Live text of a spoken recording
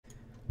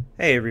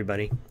Hey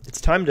everybody,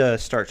 it's time to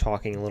start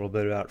talking a little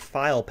bit about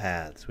file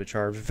paths, which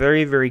are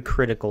very, very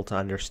critical to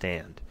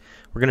understand.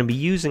 We're going to be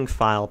using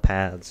file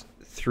paths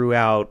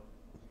throughout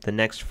the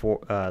next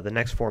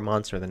 4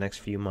 months or the next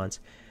few months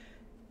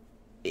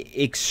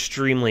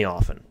extremely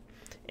often,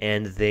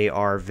 and they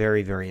are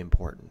very, very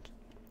important.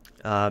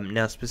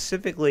 Now,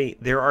 specifically,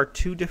 there are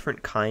two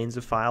different kinds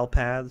of file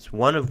paths,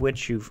 one of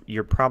which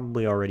you're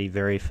probably already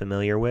very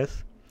familiar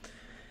with,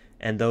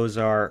 and those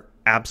are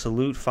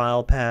absolute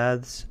file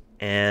paths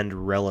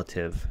and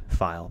relative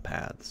file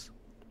paths.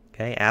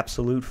 Okay,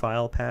 absolute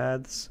file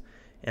paths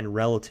and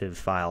relative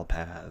file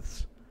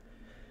paths.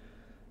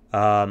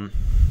 But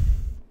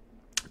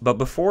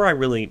before I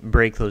really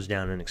break those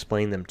down and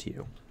explain them to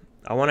you,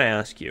 I want to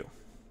ask you,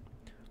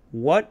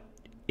 what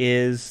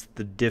is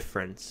the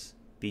difference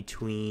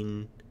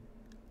between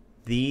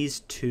these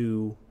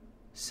two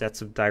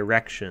sets of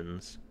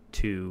directions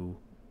to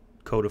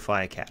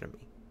Codify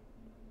Academy?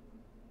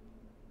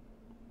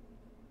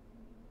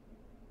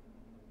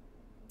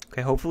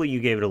 Okay, hopefully you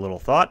gave it a little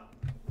thought.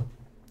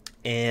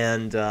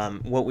 And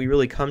what we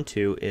really come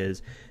to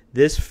is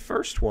this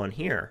first one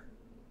here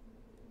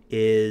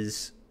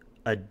is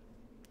a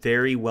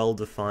very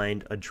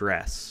well-defined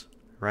address,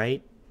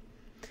 right?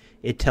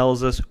 It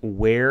tells us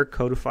where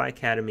Codify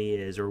Academy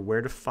is or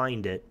where to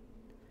find it,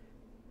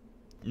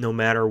 no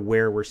matter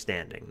where we're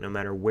standing, no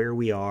matter where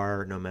we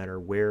are, no matter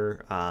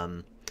where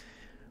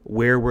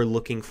we're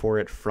looking for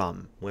it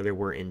from, whether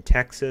we're in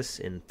Texas,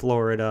 in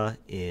Florida,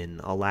 in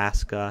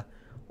Alaska,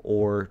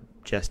 or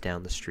just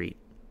down the street,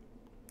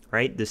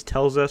 right? This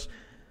tells us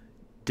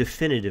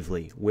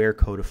definitively where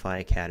Codify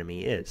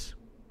Academy is.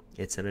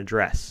 It's an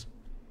address.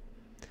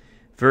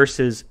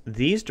 Versus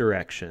these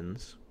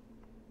directions,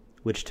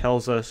 which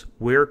tells us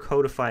where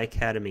Codify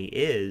Academy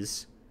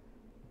is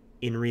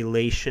in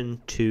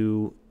relation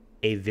to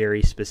a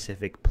very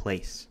specific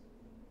place.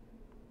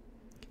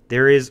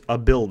 There is a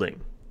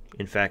building,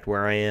 in fact,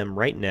 where I am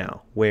right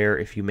now, where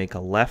if you make a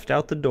left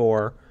out the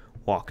door,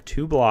 walk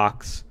 2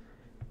 blocks,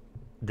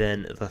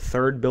 then the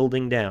third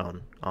building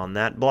down on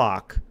that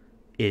block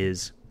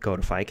is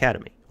Codify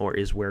Academy, or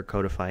is where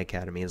Codify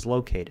Academy is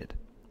located.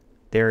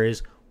 There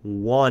is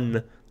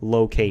one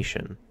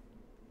location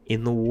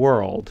in the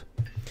world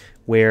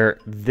where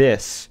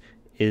this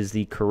is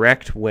the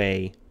correct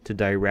way to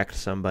direct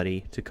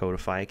somebody to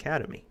Codify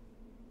Academy.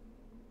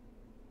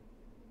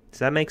 Does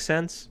that make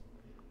sense?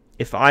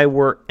 If I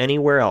were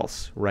anywhere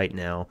else right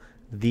now,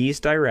 these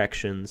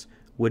directions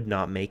would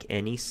not make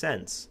any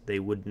sense. They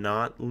would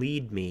not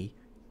lead me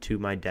to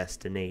my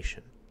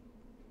destination.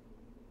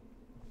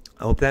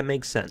 I hope that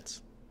makes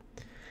sense.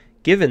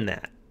 Given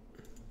that,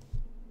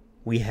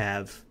 we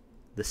have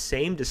the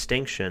same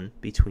distinction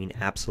between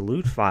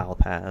absolute file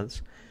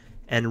paths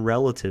and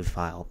relative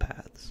file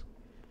paths.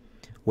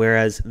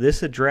 Whereas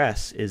this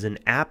address is an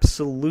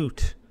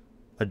absolute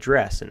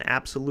address, an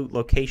absolute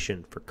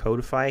location for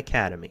Codify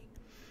Academy.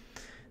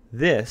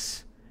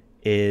 This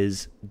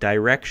is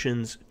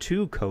directions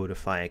to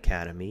Codify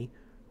Academy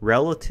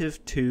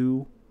relative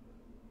to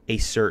a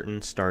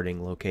certain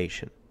starting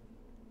location.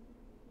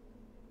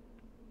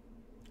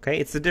 Okay,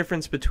 it's the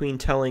difference between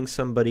telling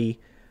somebody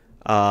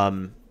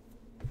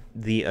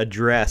the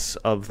address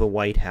of the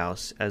White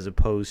House as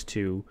opposed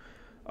to,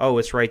 oh,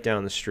 it's right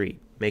down the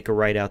street. Make a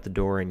right out the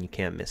door and you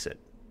can't miss it.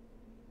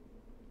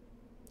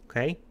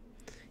 Okay?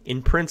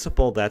 In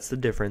principle, that's the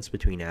difference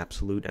between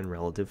absolute and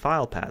relative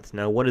file paths.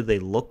 Now, what do they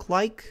look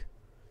like?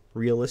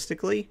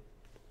 Realistically,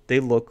 they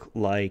look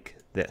like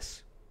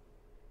this.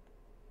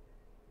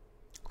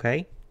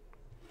 Okay?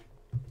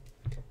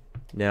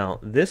 Now,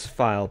 this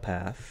file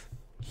path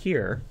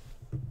here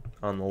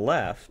on the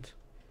left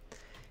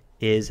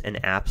is an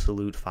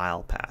absolute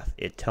file path.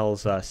 It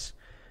tells us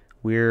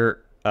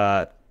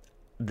our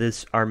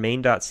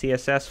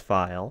main.css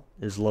file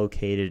is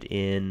located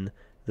in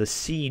the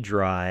C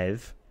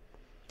drive,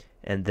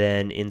 and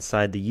then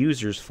inside the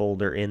users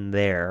folder in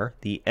there,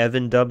 the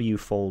Evan W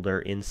folder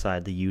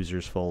inside the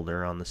users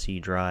folder on the C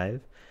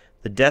drive,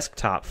 the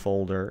desktop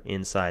folder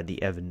inside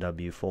the Evan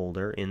W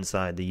folder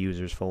inside the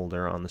users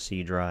folder on the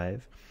C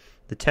drive,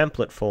 the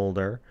template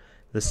folder,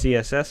 the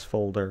CSS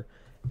folder,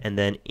 and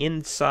then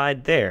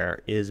inside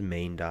there is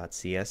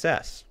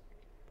main.css.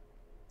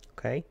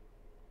 Okay?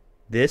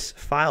 This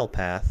file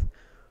path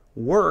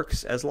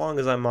works as long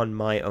as I'm on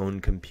my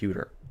own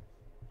computer.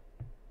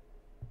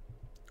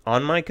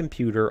 On my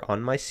computer,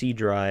 on my C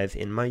drive,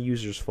 in my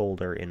users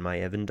folder, in my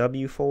Evan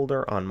W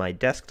folder, on my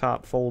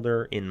desktop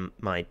folder, in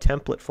my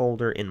template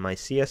folder, in my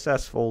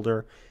CSS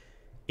folder,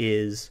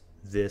 is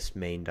this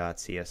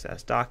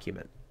main.css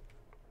document.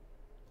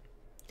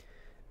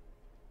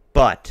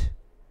 But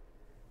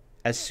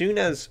as soon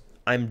as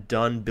I'm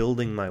done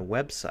building my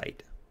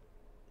website,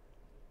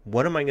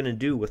 what am I going to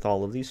do with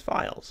all of these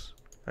files?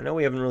 I know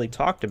we haven't really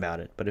talked about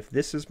it, but if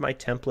this is my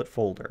template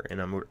folder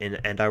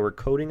and I were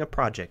coding a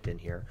project in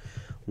here,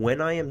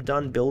 when I am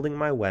done building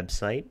my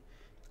website,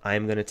 I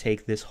am going to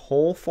take this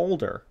whole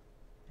folder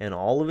and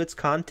all of its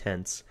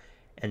contents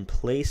and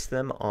place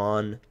them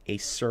on a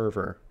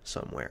server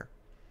somewhere.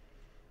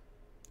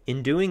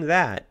 In doing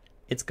that,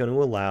 it's going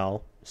to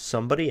allow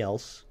somebody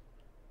else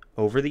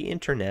over the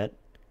internet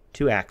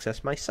to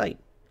access my site.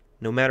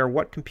 No matter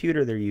what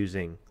computer they're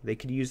using, they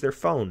could use their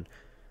phone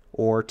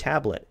or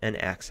tablet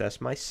and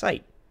access my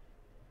site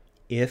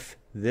if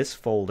this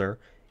folder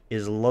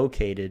is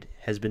located,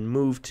 has been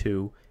moved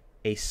to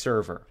a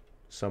server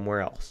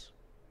somewhere else.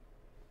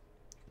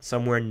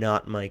 Somewhere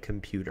not my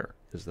computer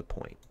is the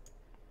point.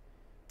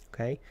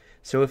 Okay?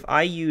 So if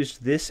I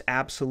used this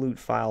absolute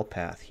file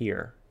path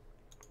here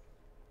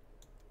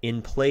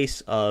in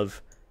place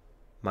of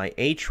my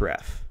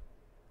href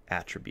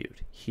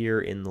attribute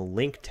here in the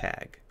link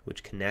tag,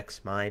 which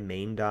connects my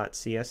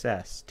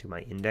main.css to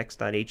my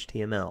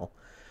index.html,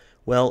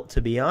 well,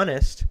 to be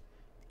honest,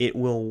 it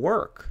will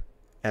work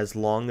as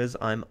long as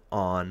I'm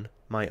on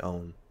my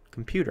own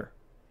computer.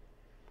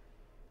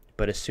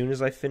 But as soon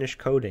as I finish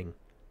coding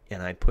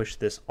and I push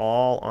this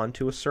all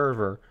onto a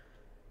server,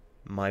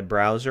 my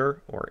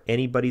browser or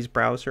anybody's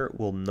browser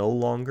will no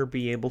longer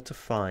be able to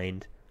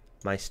find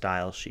my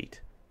style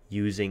sheet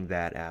using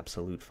that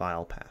absolute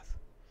file path.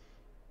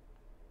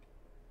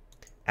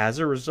 As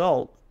a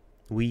result,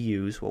 we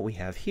use what we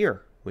have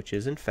here, which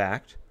is in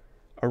fact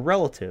a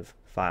relative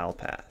file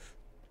path.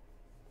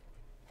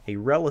 A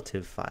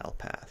relative file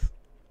path.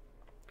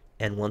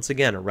 And once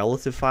again, a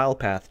relative file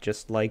path,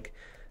 just like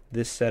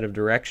this set of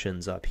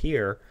directions up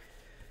here,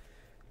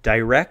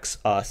 directs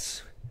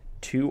us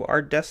to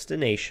our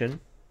destination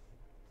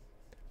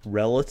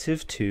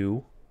relative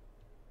to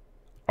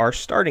our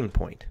starting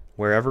point,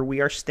 wherever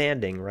we are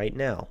standing right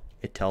now.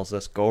 It tells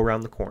us go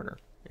around the corner,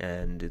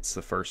 and it's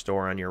the first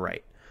door on your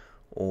right.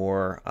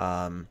 Or,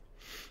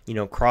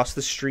 cross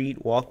the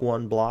street, walk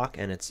 1 block,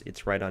 and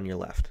it's right on your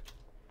left.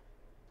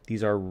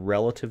 These are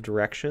relative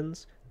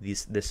directions.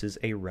 This is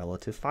a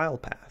relative file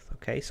path.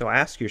 Okay, so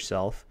ask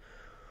yourself,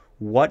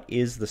 what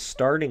is the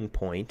starting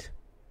point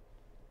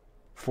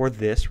for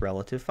this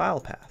relative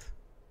file path?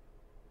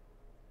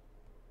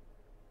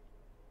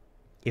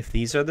 If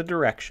these are the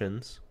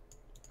directions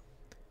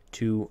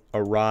to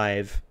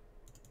arrive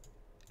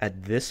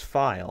at this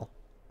file,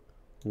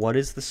 what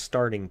is the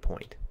starting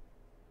point?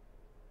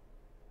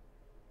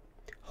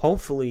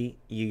 Hopefully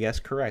you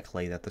guessed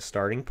correctly that the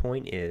starting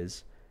point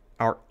is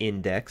our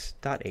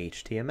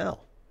index.html.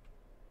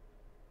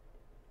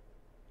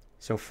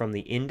 So from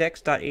the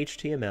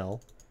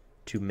index.html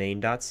to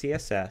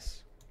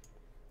main.css,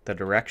 the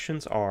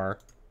directions are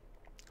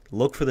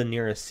look for the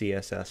nearest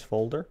CSS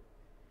folder,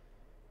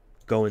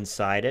 go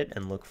inside it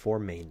and look for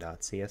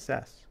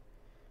main.css.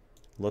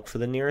 Look for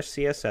the nearest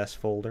CSS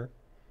folder,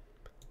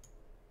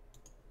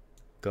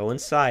 go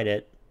inside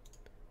it,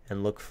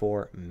 and look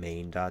for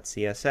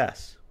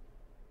main.css.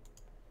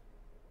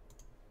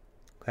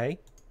 Okay?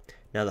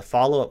 Now the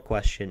follow-up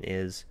question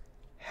is,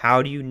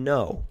 how do you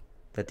know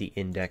that the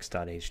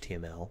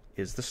index.html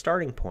is the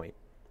starting point?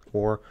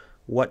 Or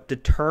what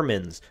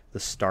determines the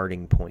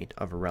starting point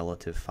of a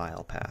relative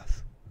file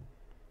path?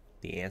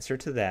 The answer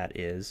to that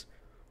is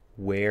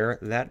where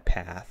that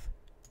path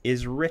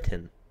is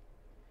written.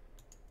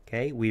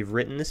 Okay, we've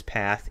written this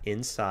path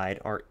inside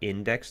our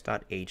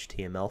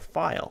index.html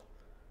file.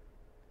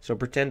 So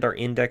pretend our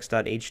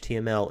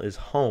index.html is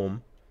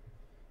home,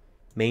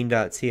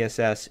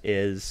 main.css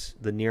is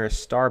the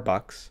nearest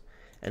Starbucks,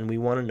 and we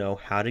want to know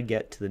how to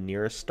get to the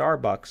nearest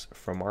Starbucks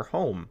from our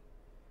home.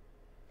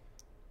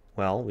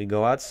 Well, we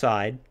go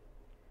outside,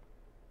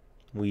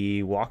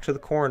 we walk to the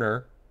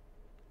corner,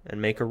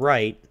 and make a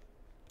right,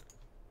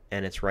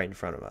 and it's right in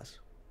front of us.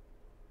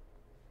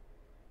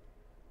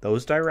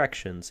 Those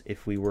directions,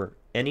 if we were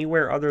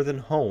anywhere other than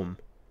home,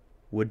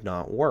 would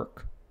not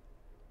work.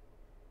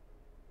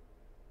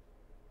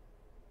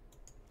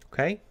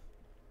 Okay?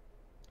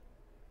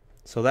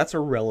 So that's a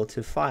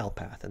relative file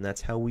path, and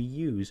that's how we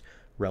use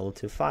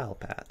relative file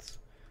paths.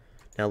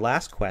 Now,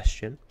 last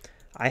question.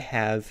 I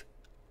have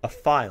a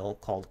file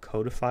called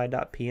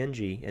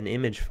codify.png, an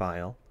image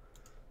file,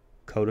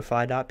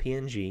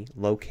 codify.png,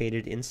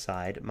 located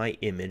inside my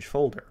image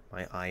folder,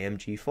 my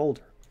img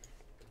folder.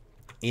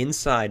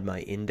 Inside my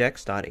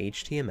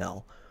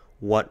index.html,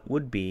 what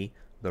would be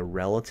the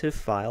relative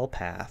file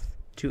path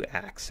to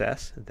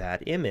access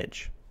that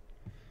image?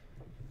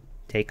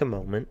 Take a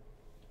moment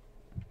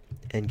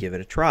and give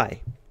it a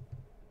try.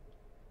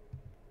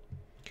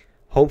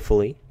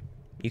 Hopefully,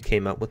 you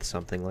came up with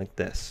something like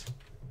this.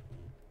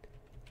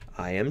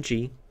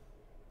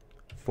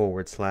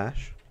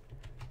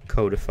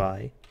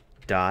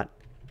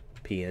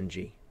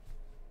 img/codify.png.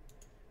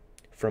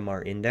 From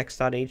our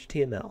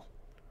index.html,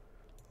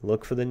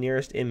 look for the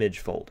nearest image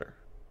folder,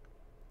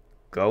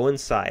 go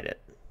inside it,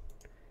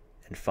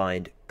 and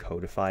find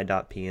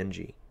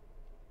codify.png.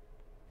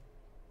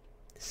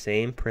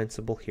 Same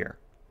principle here.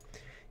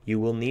 You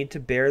will need to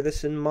bear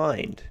this in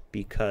mind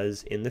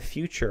because in the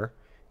future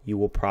you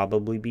will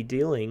probably be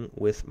dealing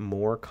with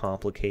more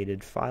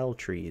complicated file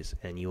trees,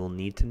 and you will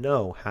need to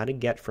know how to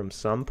get from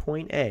some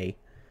point A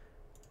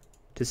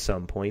to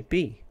some point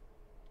B.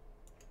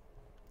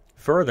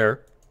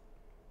 Further,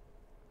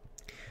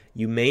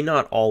 you may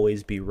not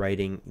always be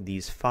writing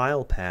these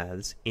file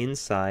paths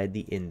inside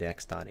the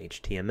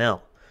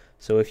index.html.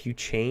 So if you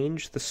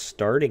change the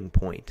starting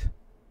point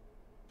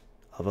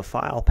of a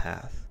file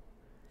path,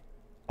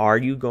 are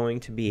you going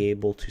to be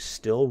able to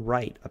still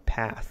write a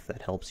path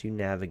that helps you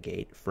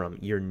navigate from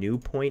your new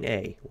point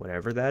A,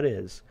 whatever that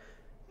is,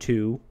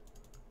 to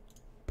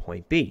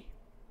point B?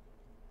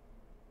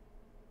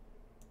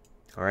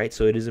 All right,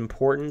 so it is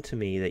important to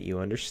me that you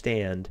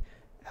understand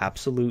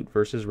absolute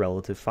versus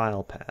relative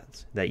file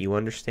paths, that you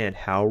understand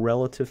how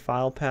relative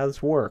file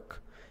paths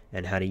work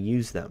and how to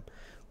use them.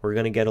 We're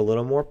going to get a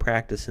little more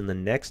practice in the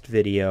next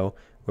video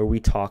where we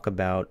talk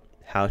about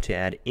how to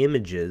add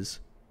images,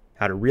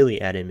 how to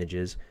really add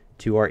images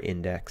to our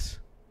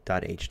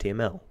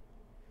index.html.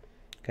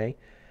 Okay?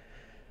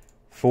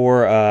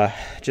 For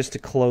just to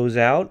close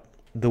out,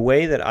 the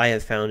way that I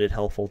have found it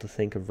helpful to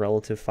think of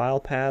relative file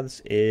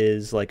paths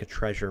is like a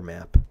treasure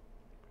map.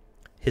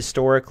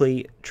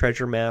 Historically,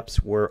 treasure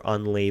maps were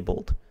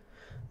unlabeled.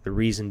 The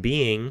reason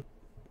being,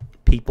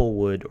 people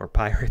would, or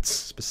pirates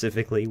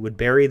specifically, would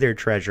bury their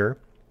treasure,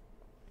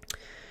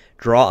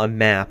 draw a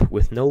map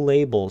with no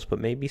labels, but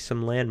maybe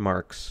some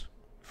landmarks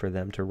for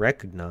them to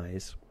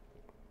recognize,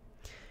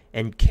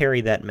 and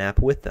carry that map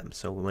with them.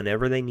 So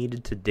whenever they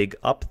needed to dig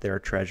up their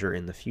treasure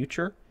in the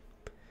future,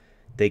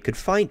 they could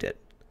find it,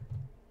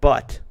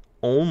 but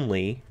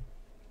only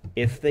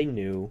if they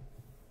knew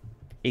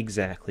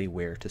exactly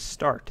where to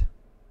start.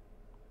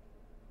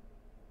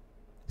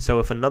 So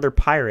if another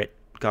pirate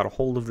got a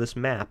hold of this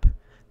map,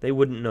 they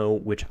wouldn't know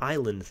which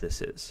island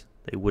this is.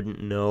 They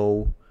wouldn't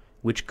know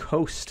which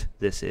coast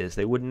this is.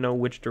 They wouldn't know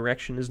which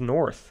direction is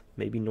north.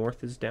 Maybe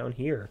north is down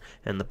here,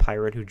 and the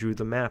pirate who drew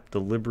the map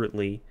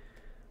deliberately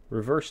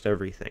reversed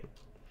everything.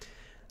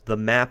 The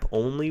map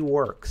only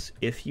works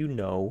if you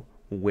know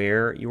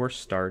where you're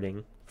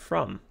starting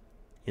from.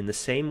 In the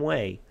same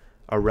way,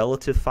 a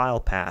relative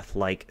file path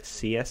like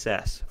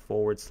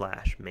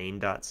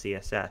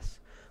css/main.css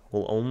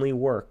will only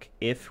work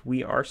if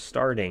we are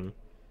starting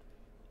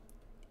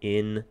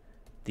in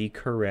the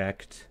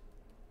correct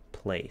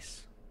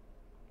place.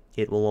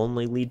 It will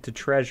only lead to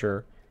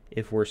treasure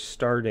if we're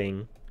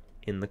starting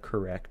in the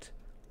correct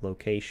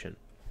location.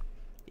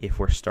 If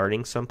we're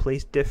starting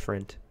someplace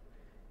different,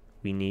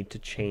 we need to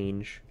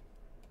change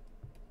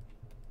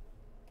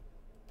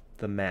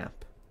the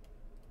map.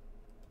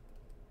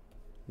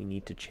 We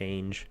need to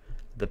change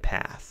the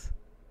path.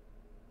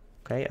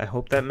 Okay, I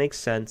hope that makes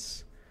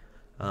sense.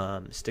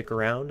 Stick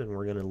around and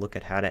we're going to look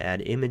at how to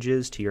add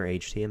images to your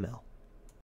HTML.